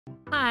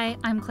Hi,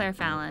 I'm Claire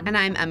Fallon. And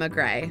I'm Emma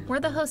Gray.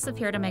 We're the hosts of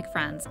Here to Make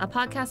Friends, a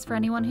podcast for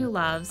anyone who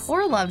loves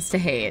or loves to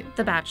hate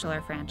the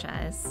Bachelor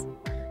franchise.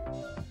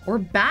 We're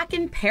back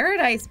in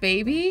paradise,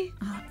 baby.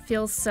 Oh, it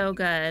feels so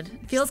good.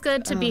 Feels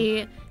good to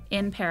be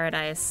in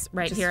paradise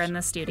right here in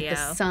the studio. With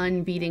the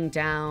sun beating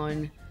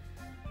down.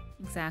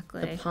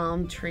 Exactly. The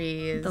palm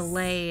trees. The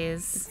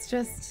lays.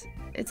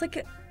 It's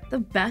like the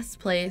best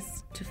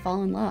place to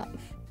fall in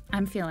love.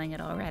 I'm feeling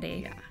it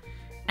already. Yeah.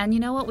 And you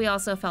know what we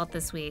also felt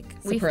this week?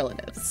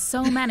 Superlatives.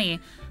 So many.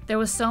 There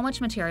was so much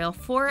material.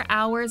 4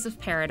 hours of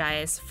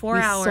paradise. 4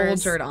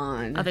 hours soldiered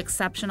on of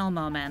exceptional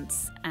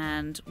moments.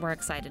 And we're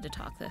excited to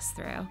talk this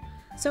through.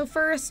 So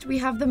first, we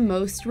have the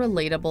most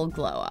relatable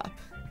glow up.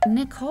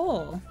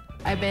 Nicole.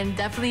 I've been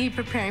definitely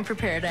preparing for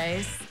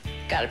paradise.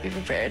 Gotta be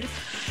prepared.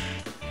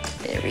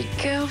 There we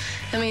go.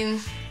 I mean,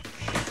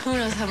 who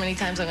knows how many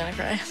times I'm gonna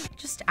cry.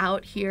 Just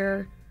out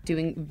here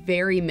doing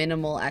very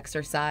minimal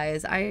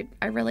exercise. I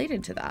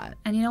related to that.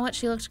 And you know what?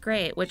 She looked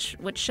great, which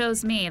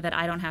shows me that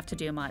I don't have to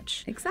do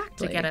much.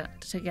 Exactly.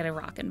 To get a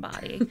rockin'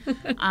 body.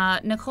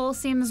 Nicole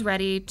seems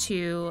ready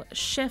to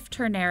shift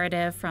her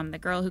narrative from the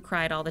girl who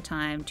cried all the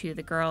time to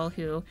the girl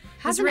who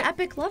has an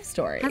epic love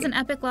story. Has an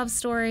epic love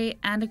story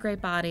and a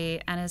great body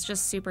and is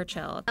just super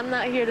chill. I'm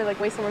not here to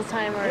waste someone's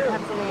time or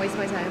have someone waste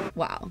my time.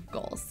 Wow,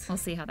 goals. We'll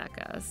see how that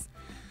goes.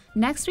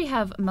 Next we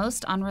have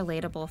most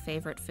unrelatable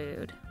favorite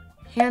food.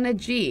 Hannah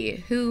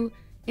G, who,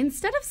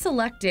 instead of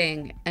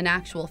selecting an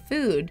actual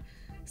food,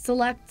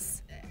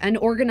 selects an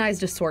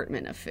organized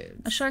assortment of foods.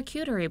 A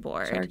charcuterie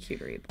board.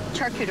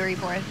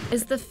 Charcuterie board.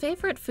 Is the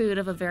favorite food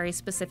of a very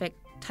specific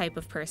type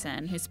of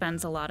person who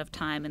spends a lot of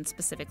time in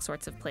specific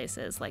sorts of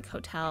places, like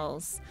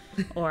hotels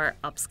or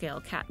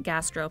upscale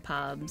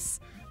gastropubs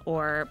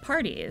or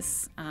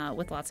parties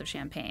with lots of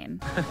champagne.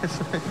 That's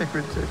my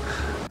favorite too.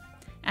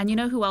 And you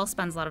know who else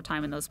spends a lot of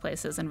time in those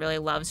places and really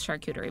loves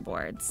charcuterie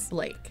boards?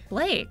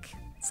 Blake.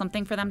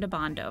 Something for them to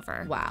bond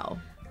over. Wow.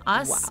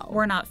 Us,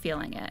 we're not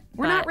feeling it.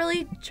 We're not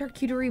really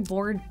charcuterie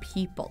board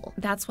people.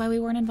 That's why we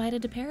weren't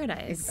invited to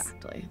paradise.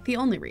 Exactly. The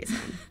only reason.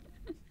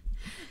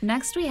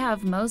 Next, we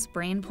have most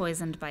brain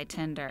poisoned by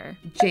Tinder.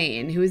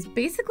 Jane, who is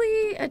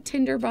basically a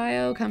Tinder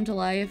bio come to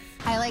life.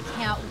 I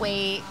can't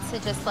wait to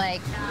just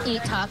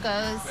eat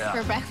tacos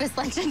for breakfast,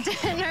 lunch, and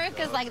dinner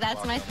because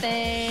that's my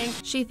thing.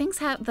 She thinks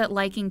that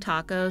liking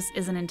tacos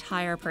is an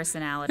entire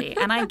personality.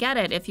 And I get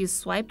it. If you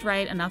swiped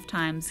right enough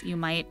times, you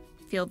might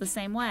feel the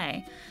same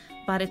way.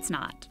 But it's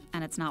not.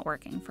 And it's not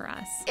working for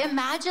us.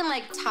 Imagine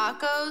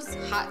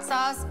tacos, hot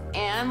sauce,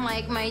 and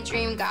my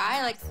dream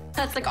guy.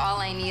 That's all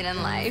I need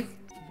in life.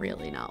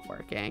 Really not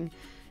working.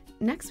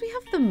 Next, we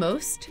have the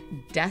most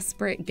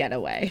desperate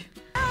getaway.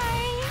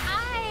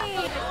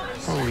 Hi.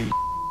 Holy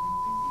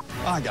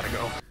I gotta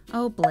go.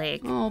 Oh,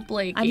 Blake. Oh,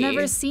 Blakey. I've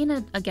never seen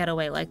a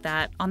getaway like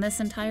that on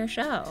this entire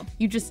show.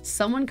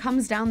 Someone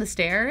comes down the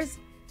stairs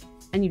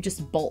and you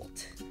just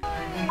bolt.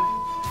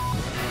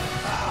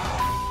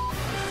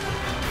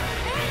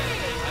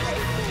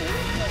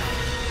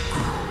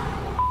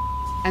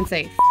 And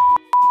say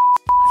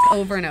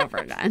over and over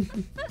again.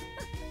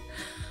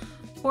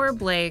 Poor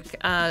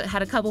Blake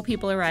had a couple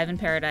people arrive in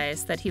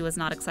paradise that he was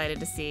not excited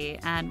to see,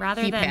 and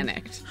rather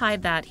than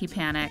hide that, he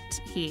panicked.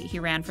 He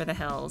ran for the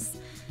hills,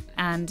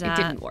 and it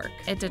didn't work.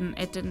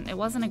 It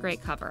wasn't a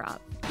great cover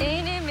up.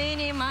 Eeny,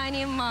 meeny,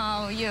 miny,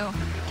 moe, you.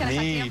 Can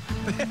I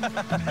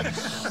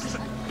fuck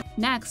you?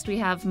 Next, we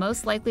have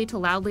most likely to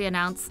loudly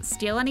announce,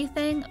 "Steal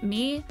anything?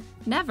 Me?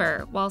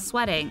 Never," while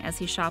sweating as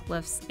he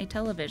shoplifts a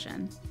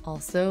television.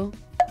 Also,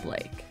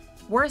 Blake.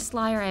 Worst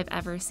liar I've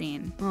ever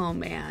seen. Oh,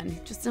 man.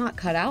 Just not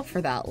cut out for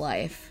that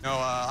life. No,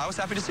 I was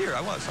happy to see her.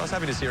 I was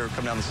happy to see her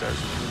come down the stairs.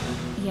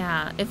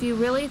 Yeah, if you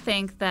really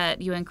think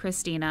that you and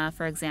Christina,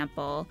 for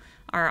example,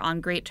 are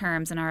on great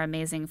terms and are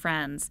amazing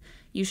friends,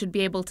 you should be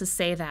able to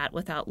say that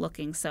without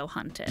looking so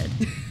hunted.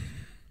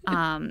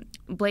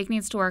 Blake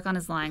needs to work on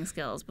his lying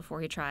skills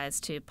before he tries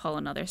to pull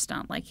another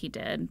stunt like he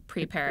did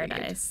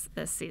pre-Paradise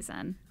this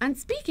season. And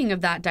speaking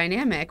of that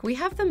dynamic, we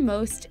have the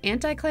most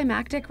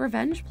anticlimactic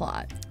revenge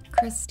plot.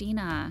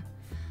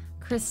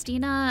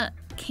 Christina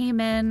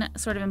came in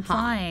sort of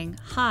implying,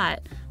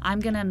 hot, I'm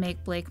gonna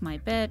make Blake my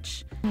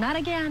bitch. Not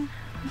again.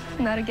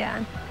 Not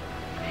again.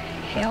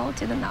 Hell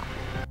to the no.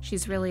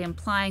 She's really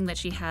implying that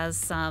she has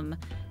some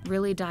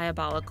really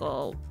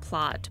diabolical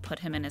plot to put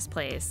him in his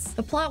place.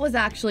 The plot was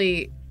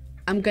actually,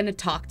 I'm gonna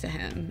talk to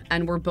him,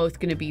 and we're both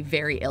gonna be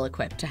very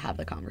ill-equipped to have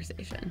the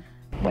conversation.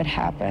 What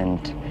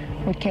happened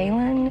with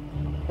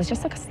Kaylin was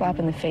just a slap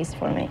in the face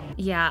for me.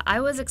 Yeah, I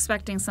was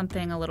expecting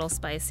something a little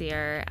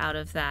spicier out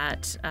of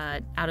that,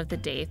 out of the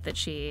date that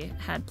she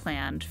had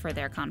planned for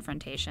their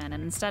confrontation,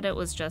 and instead it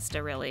was just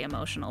a really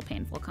emotional,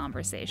 painful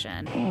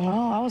conversation.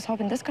 Well, I was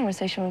hoping this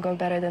conversation would go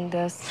better than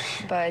this,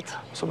 but...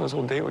 So this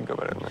whole date would go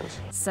better than this.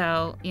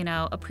 So,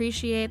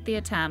 appreciate the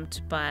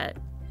attempt, but...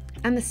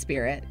 And the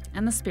spirit.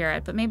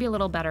 But maybe a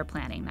little better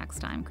planning next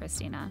time,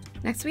 Christina.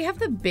 Next, we have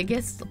the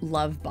biggest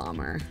love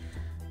bomber.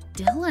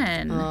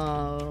 Dylan.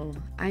 Oh,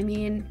 I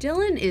mean,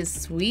 Dylan is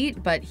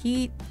sweet, but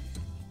he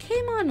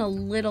came on a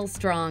little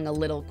strong a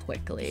little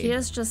quickly. He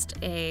is just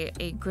a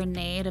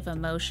grenade of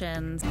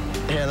emotions.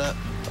 Hannah,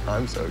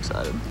 I'm so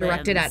excited.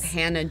 Directed at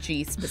Hannah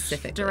G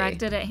specifically.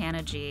 Directed at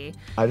Hannah G.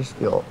 I just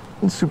feel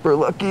super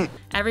lucky.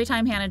 Every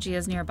time Hannah G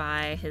is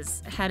nearby,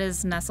 his head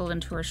is nestled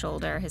into her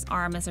shoulder, his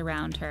arm is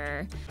around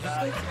her.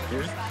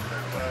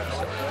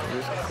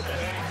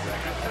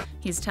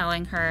 He's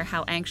telling her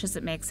how anxious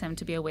it makes him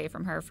to be away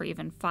from her for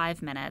even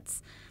 5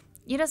 minutes.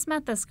 You just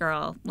met this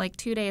girl like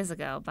 2 days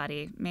ago,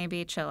 buddy.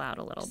 Maybe chill out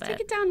a little bit. Take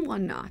it down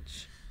one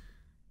notch.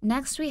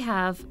 Next, we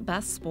have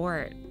Best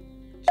Sport.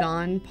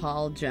 John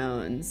Paul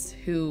Jones,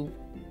 who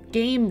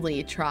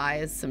gamely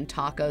tries some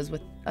tacos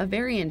with a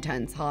very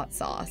intense hot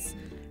sauce,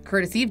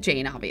 courtesy of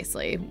Jane,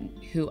 obviously.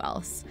 Who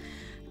else?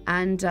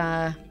 And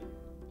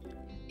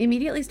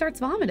immediately starts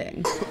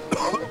vomiting.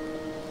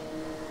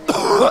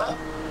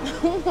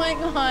 Oh my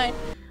God.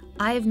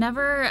 I've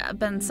never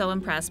been so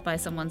impressed by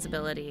someone's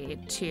ability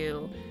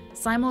to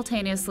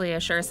simultaneously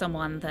assure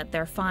someone that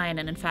they're fine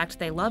and in fact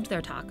they loved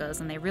their tacos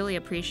and they really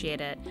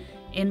appreciate it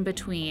in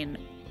between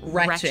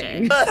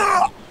retching.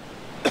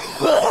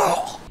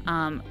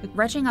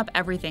 Retching up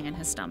everything in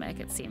his stomach,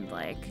 it seemed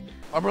like.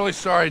 I'm really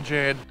sorry,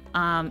 Jade.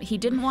 He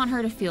didn't want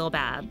her to feel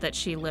bad that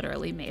she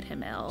literally made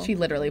him ill. She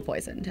literally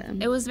poisoned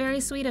him. It was very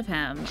sweet of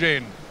him.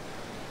 Jane,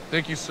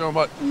 thank you so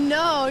much.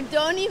 No,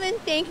 don't even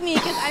thank me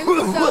because I'm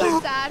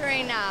so sad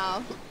right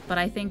now. But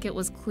I think it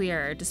was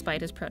clear,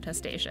 despite his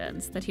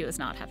protestations, that he was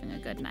not having a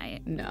good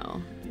night.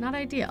 No, not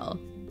ideal.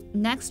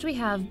 Next, we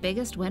have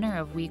biggest winner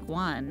of week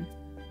 1.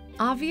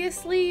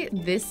 Obviously,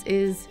 this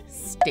is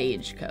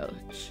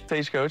Stagecoach.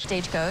 Stagecoach.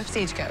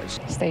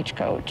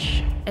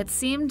 Stagecoach. It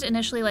seemed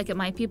initially like it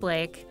might be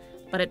Blake,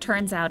 but it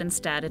turns out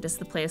instead it is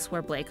the place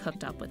where Blake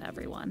hooked up with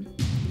everyone.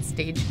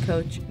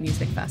 Stagecoach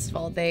Music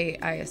Festival.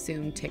 I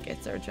assume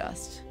tickets are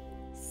just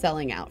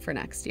selling out for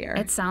next year.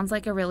 It sounds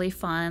like a really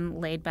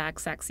fun, laid-back,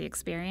 sexy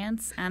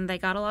experience, and they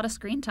got a lot of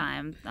screen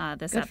time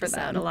this Good for episode,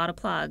 them. a lot of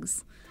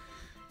plugs.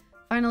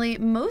 Finally,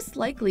 most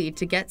likely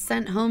to get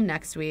sent home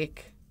next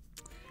week.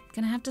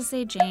 Gonna have to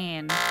say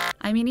Jane.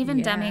 I mean,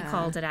 even Demi Yeah.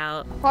 called it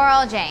out. Poor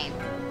old Jane.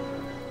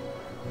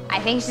 I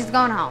think she's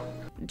going home.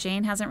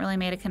 Jane hasn't really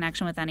made a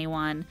connection with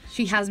anyone,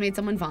 She has made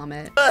someone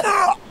vomit.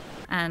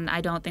 and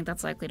I don't think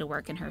that's likely to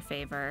work in her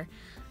favor.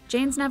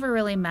 Jane's never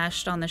really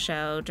meshed on the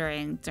show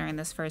during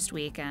this first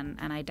week, and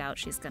I doubt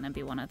she's gonna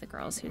be one of the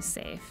girls who's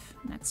safe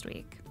next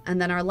week.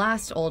 And then our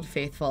last Old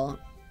Faithful,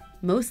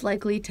 most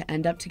likely to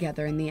end up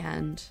together in the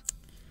end.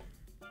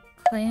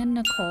 Clay and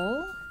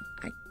Nicole?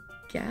 I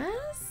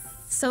guess?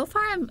 So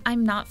far,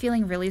 I'm not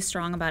feeling really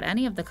strong about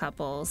any of the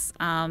couples.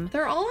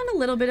 They're all on a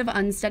little bit of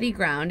unsteady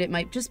ground. It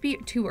might just be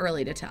too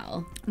early to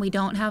tell. We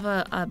don't have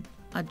a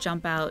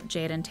jump out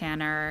Jade and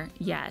Tanner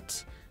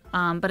yet,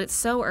 but it's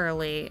so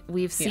early.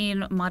 We've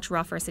seen much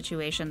rougher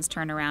situations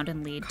turn around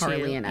and lead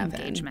Carly to and Evan.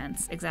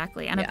 engagements.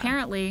 Exactly. And Yeah.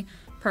 apparently,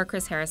 per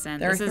Chris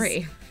Harrison, There are this 3.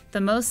 is the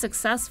most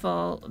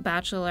successful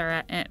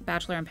Bachelor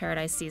in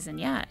Paradise season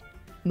yet.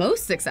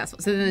 Most successful.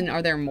 So then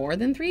are there more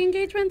than 3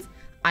 engagements?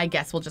 I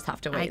guess we'll just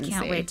have to wait I and see.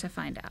 can't wait to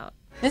find out.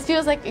 This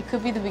feels like it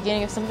could be the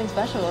beginning of something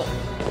special.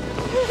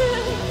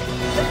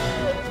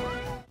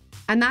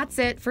 And that's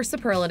it for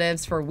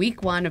Superlatives for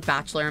week 1 of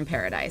Bachelor in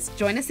Paradise.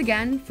 Join us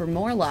again for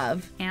more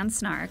love And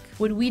snark.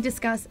 when we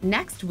discuss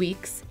next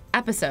week's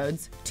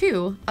episodes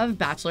 2 of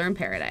Bachelor in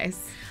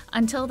Paradise.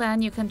 Until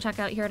then, you can check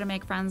out Here to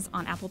Make Friends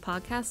on Apple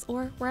Podcasts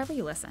or wherever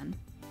you listen.